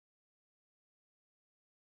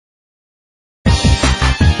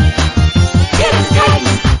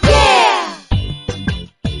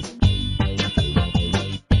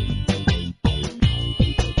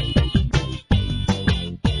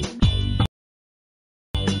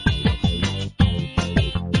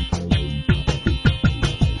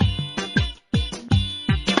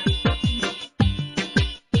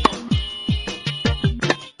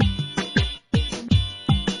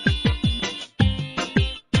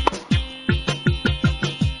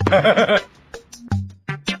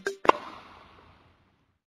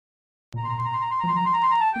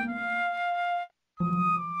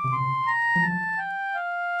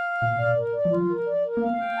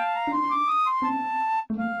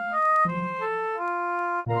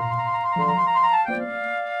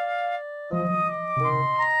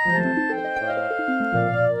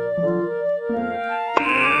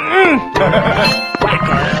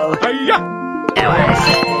Wacko! Hiya! Do I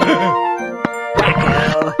say? Wacko!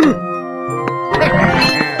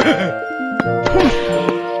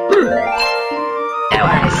 Do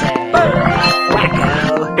I say? Wacko!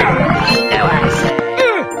 Do I say?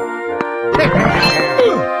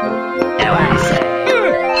 Do I say?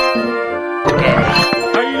 Okay.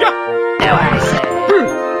 Hiya! Do I say?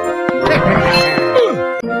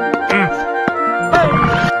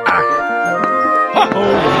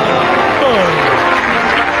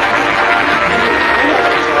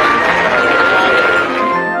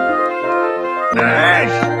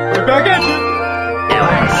 We're back at you! Do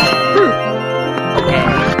I say? Okay.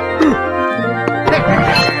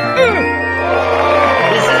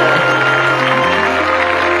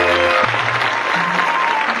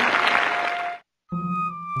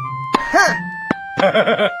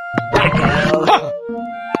 Wacko!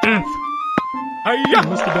 Hiya!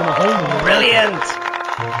 Must have been a hole in the Brilliant!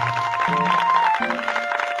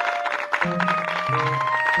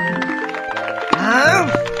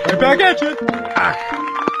 We're back at you!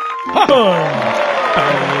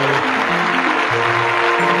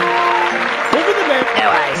 Over the net! Do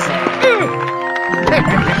I say?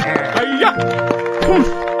 Hiya!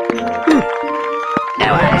 Do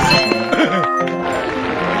I say?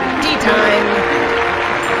 Tea time!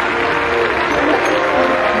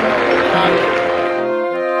 Okay.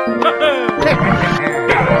 Wacko!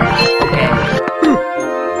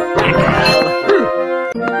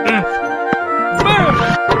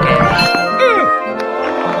 Okay.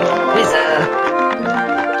 Whizzer!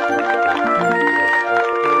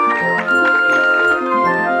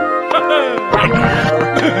 Wacko!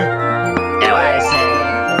 Do I say?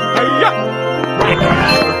 Hiya! Wacko!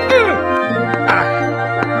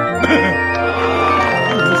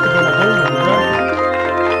 Must have been a hole in the ground.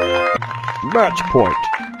 Match point.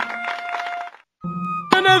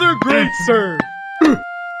 Another great serve!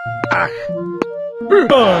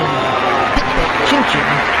 Fun! Choo choo!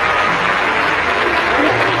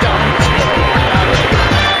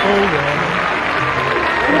 Oh well.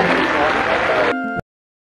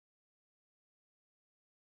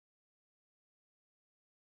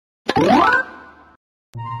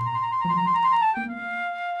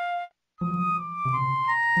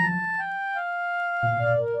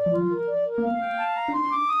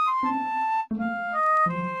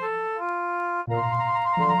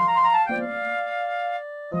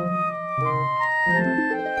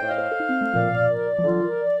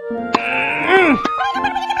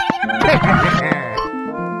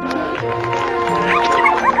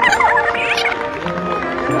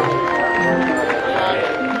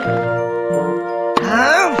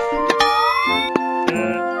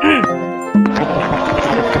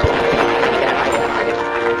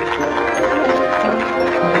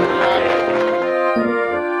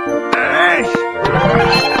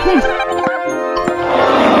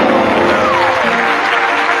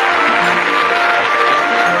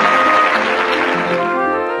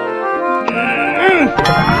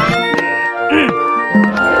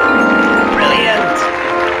 Brilliant!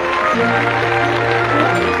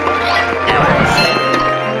 Do I say?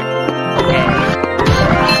 Okay.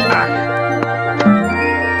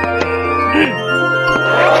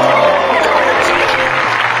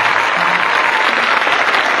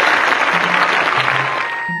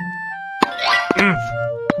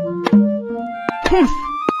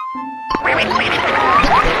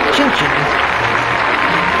 Choo choo!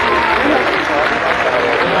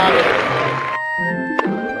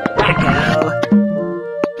 Wacko!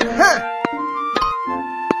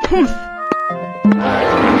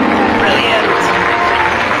 Brilliant!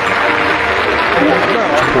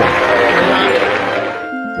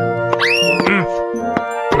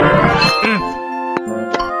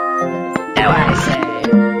 Do I say?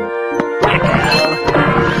 Wacko!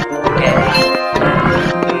 Okay.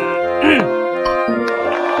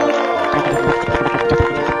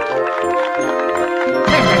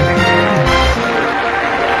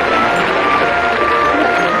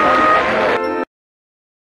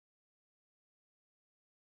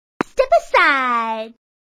 Step aside.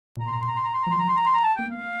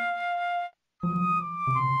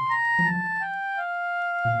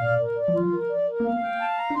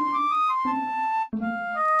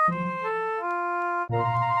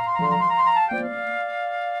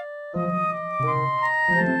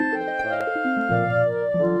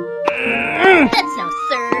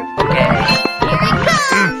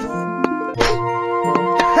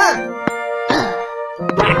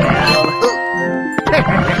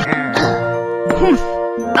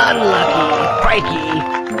 Unlucky. Breaky.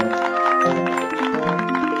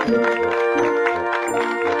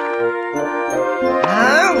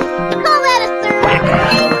 Call that a third. Wacko.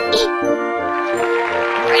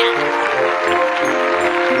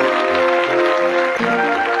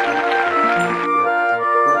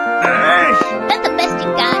 That's the best you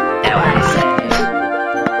got. Now I say.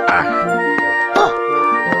 I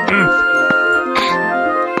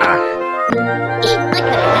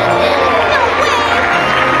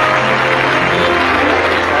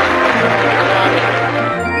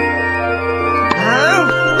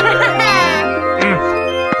could have had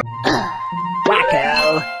Wacko.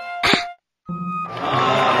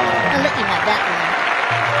 I'll let you have that one.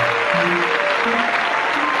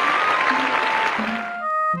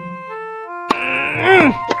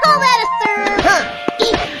 Call that a third.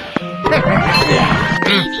 Yeah,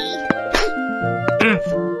 baby.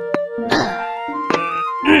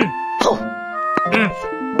 Oh,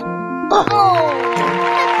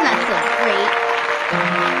 that's not so great.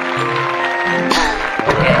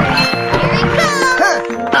 Here he comes.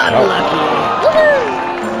 Unlucky. Woohoo!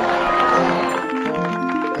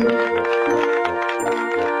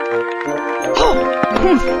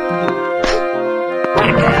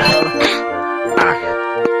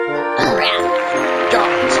 Crap.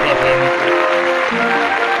 Jolly sniffing.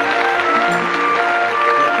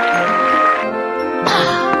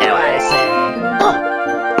 Now I say.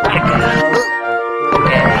 Wacko.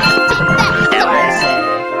 Okay. Now I say.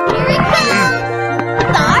 Here he comes.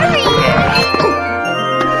 Sorry. Here he comes.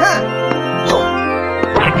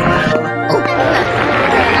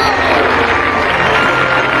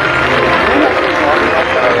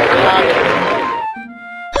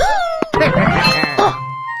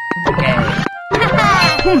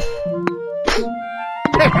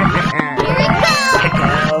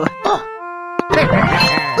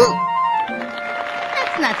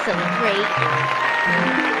 That's not so great.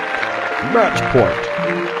 Match point.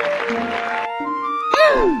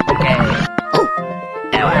 Okay.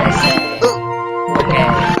 Now I say. Okay.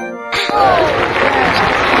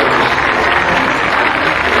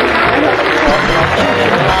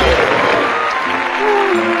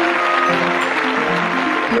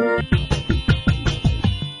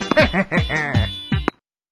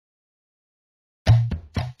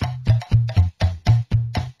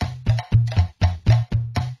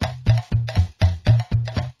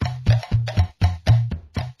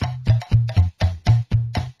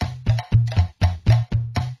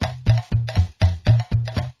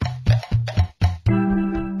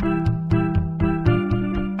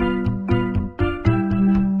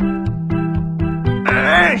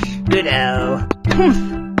 Good-o.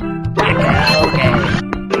 Wacko. Okay.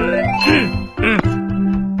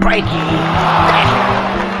 Breaky.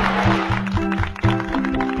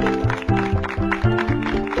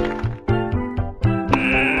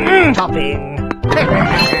 Topping.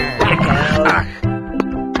 Wacko.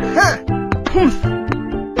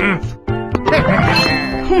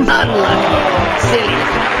 Unlucky. Silly.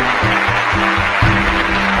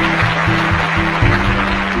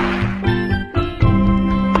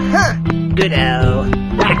 Good-o.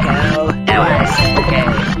 Wacko. Now I say. Okay.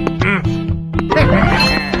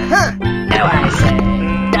 Now I say.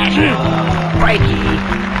 Breaky.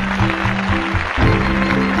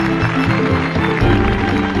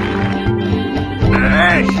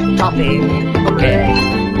 Topping. Okay.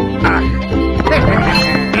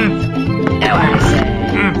 Now I say.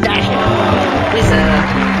 Wizard.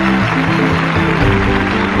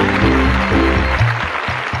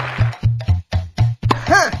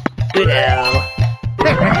 Good-o.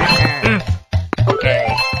 Okay.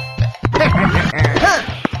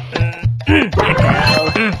 Wacko.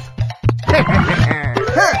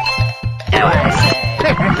 Now I say.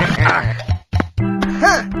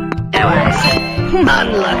 Now I say.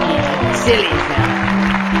 Unlucky. Silly fella.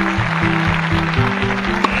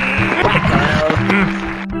 Wacko.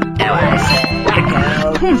 Now I say. Wacko.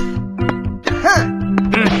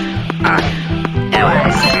 Now I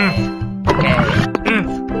say. Okay.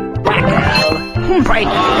 Wacko.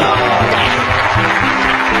 Breaky.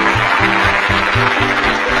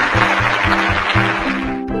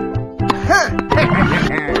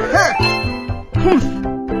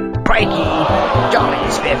 Breaky. Jolly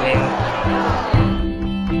spiffing.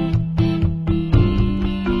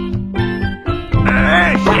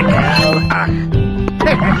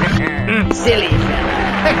 Wacko. Silly fella.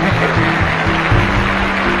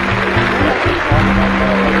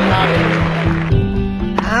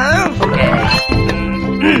 Okay.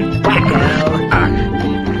 Wacko.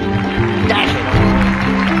 Dash it.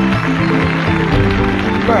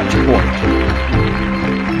 Match point.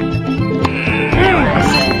 Now I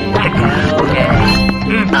say.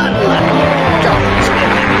 Unlucky. Don't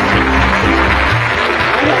skip it.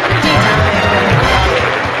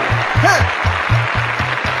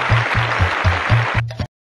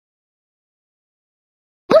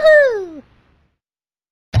 Woohoo!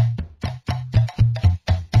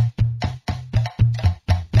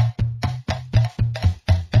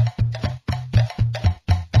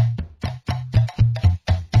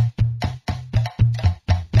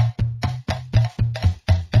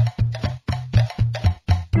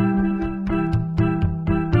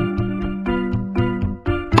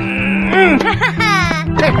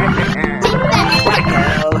 Take that, sucker!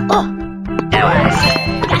 Oh, now I say.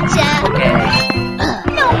 Gotcha! Okay.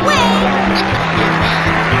 No way!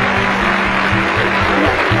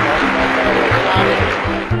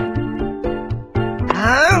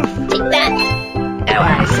 Let me take that! Now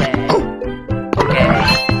I say. Okay.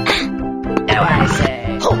 Now I say.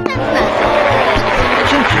 That's not so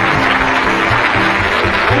great.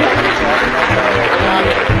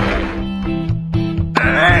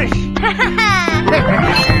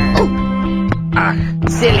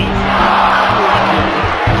 Silly.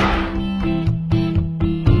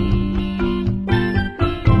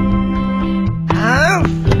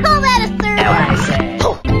 Call that a third. Now I say.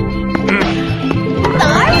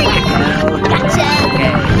 Sorry. Gotcha.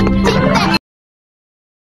 Okay. Take that.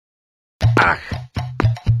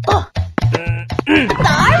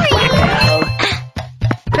 Sorry.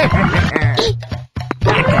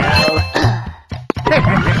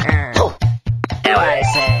 Now I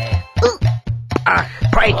say.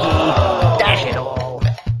 Crikey. Dash it all.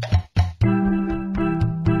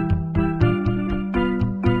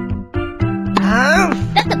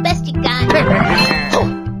 That's the best you got.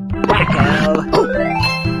 Wacko.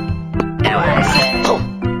 Now I say.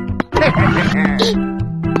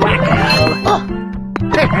 Wacko.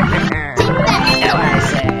 Take that. Now I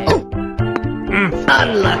say.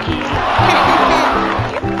 Unlucky.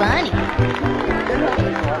 You're funny.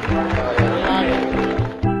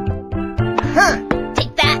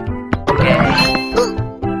 Take that. Okay.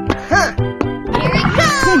 Here it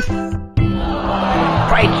comes.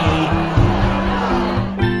 Crikey.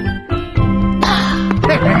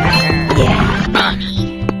 Yeah, baby.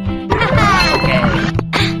 Okay.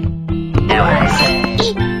 Now I say.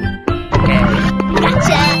 Okay.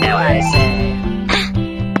 Gotcha. Now I say.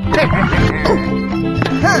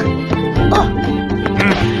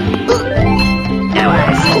 Now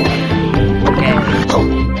I say. Okay.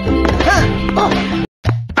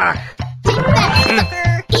 Take that, sucker.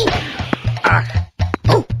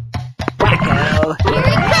 Wacko. Here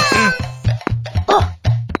it comes.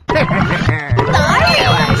 Sorry.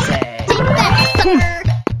 Now I say. Take that,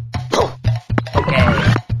 sucker. Okay.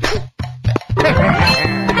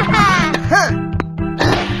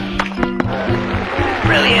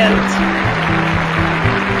 Brilliant.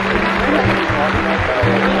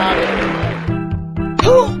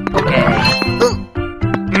 Okay.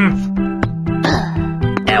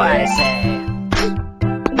 Now I say.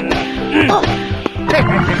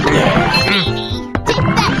 Take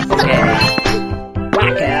that, sucker. Okay.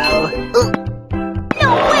 Wacko. No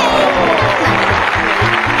way.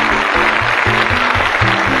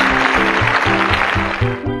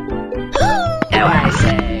 Now I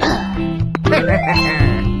say. Okay.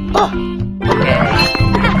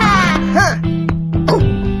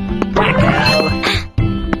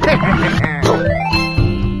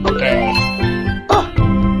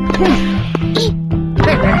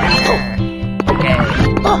 Wacko. Okay.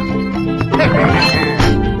 Okay.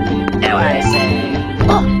 Now I say.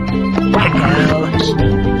 Wacko.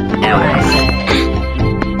 Now I say.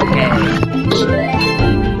 Okay.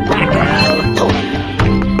 Wacko. Wacko.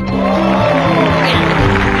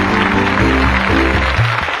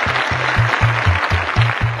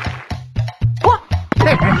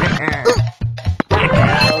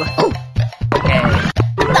 Okay.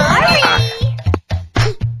 Sorry.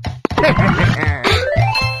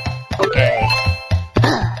 Okay.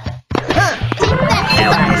 Take that,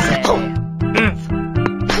 Now I sucker. say.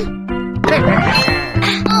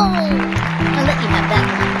 Oh, I'll let you have that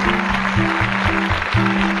one.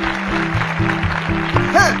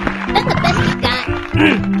 That's the best you got.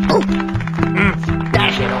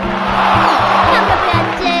 Dash it all. Have a bad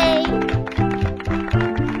day.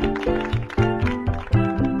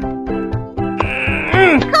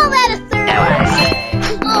 Call that a third. Now I say.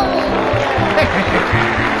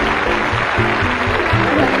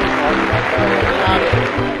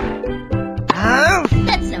 Oh,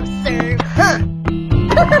 that's no serve.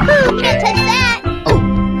 Can't touch that.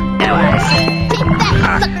 Now I say. Take that,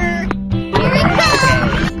 sucker. Here it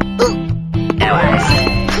comes. Now I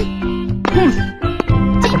say.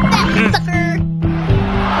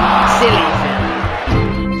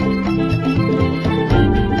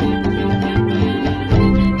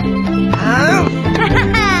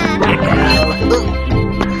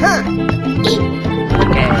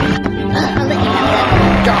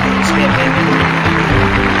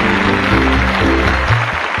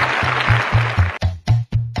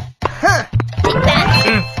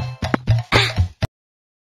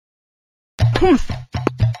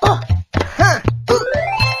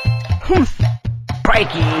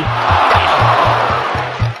 Crikey.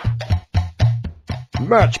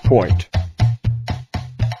 Match point.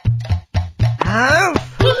 Now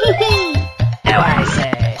I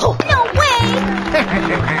say. No way!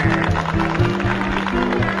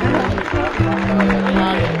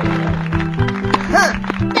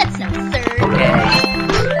 That's absurd. Okay.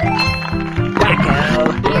 Wacko.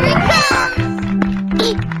 Here it comes!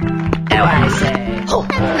 Now I say.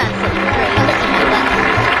 That's not so great.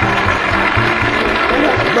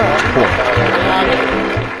 Match point.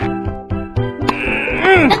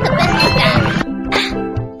 That's the best you got.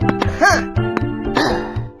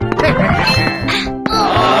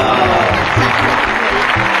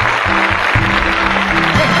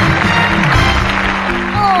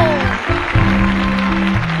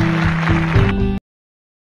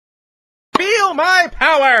 Feel my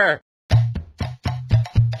power!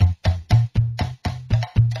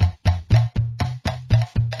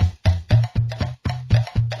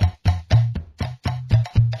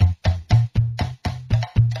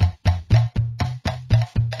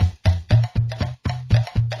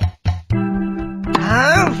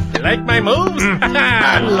 You like my moves?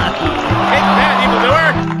 Unlucky. Take that, evildoer!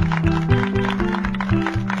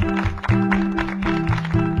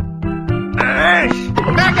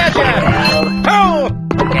 Back at ya! Oh!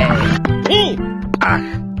 Okay.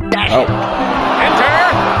 Dash. Out. Enter!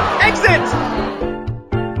 Exit!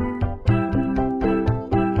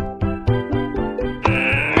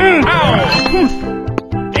 Ow!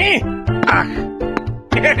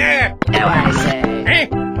 Now I say.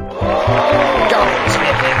 Don't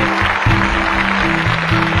sniffing.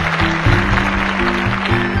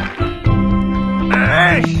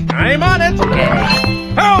 I'm on it! Okay.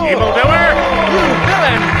 Oh! Evildoer! You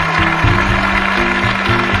villain!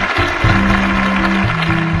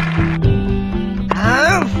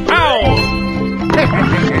 Ow!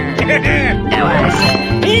 Now I say.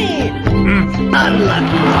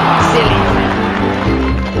 Unlucky. Silly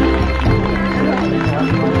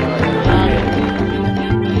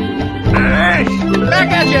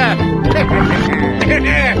Back at ya!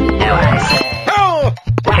 Now I say. Oh!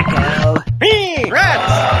 Wacko.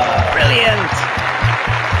 Rats! Brilliant.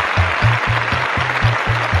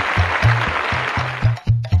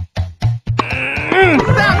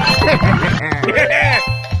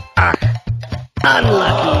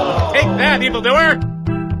 Unlucky. Take that, evildoer!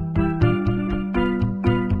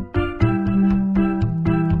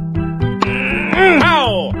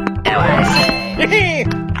 Ow! Now I say.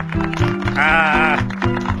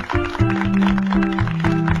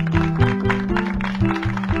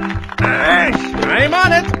 I'm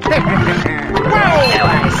on it! Wow! Now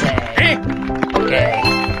I say. Okay.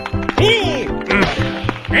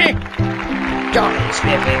 Don't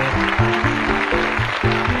sniffing.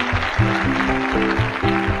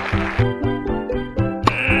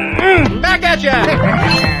 Back at ya!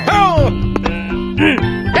 Oh!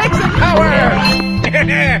 Exit power!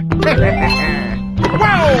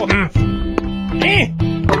 Wow! Okay.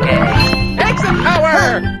 Exit power!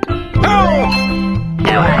 Oh!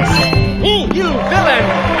 Now I say. You villain!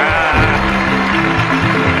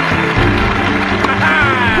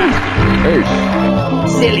 Ace.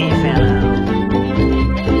 Silly fellow.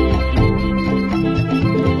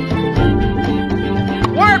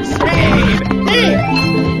 Warp speed!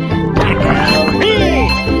 Wacko.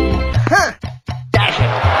 Dash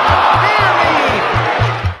it.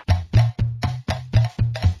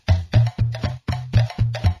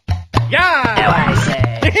 Yeah! Now I say.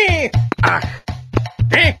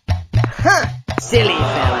 Silly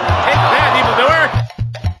fellow. Take that, evildoer!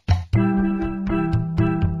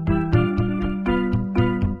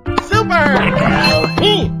 Super! Wacko.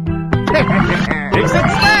 Exit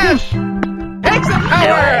smash! Exit Now I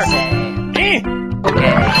power! say.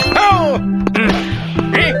 Okay. Oh!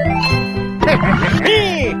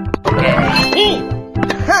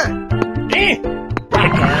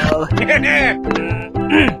 Wacko.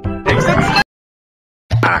 Exit smash!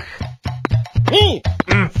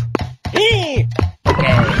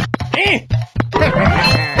 Okay.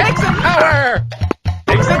 Exit power!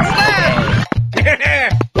 Exit smash!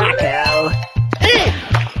 Wacko.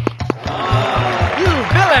 You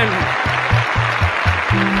villain!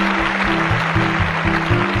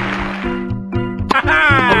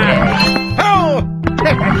 Oh!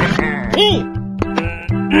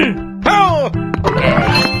 Oh! Okay.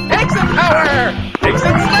 Exit power!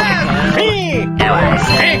 Exit smash! Now I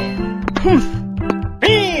say.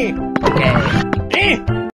 Okay.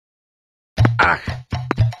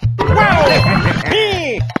 Wow!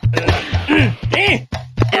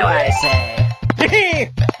 Now I say.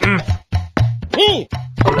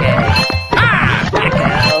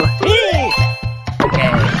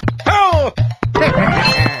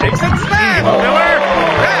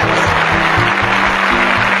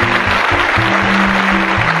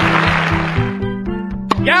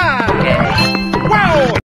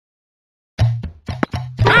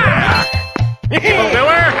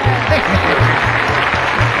 Evildoer!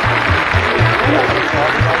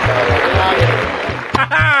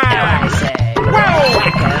 I say. Whoa!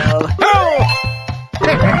 Wacko. Oh!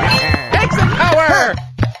 Take some power!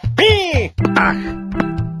 Me!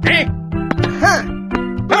 Eh? Huh.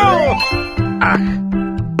 Oh!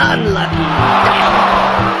 Unlucky.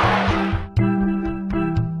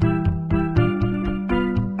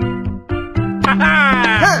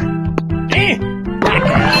 Ha-ha! Eh?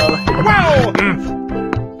 Wacko. Whoa!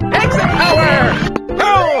 Take some power!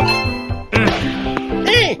 Oh!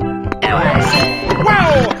 Eh? I say.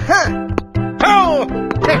 Whoa! Huh. Oh!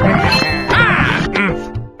 Ah!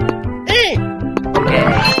 Eh? Okay.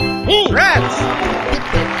 Rats!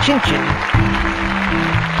 Chin chin.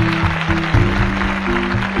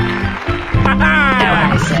 Ha-ha!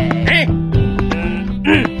 I say. Eh?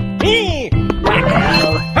 Eh? Wacko.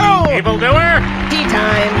 Oh! Evildoer! Tea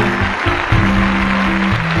time.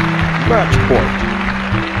 Match point.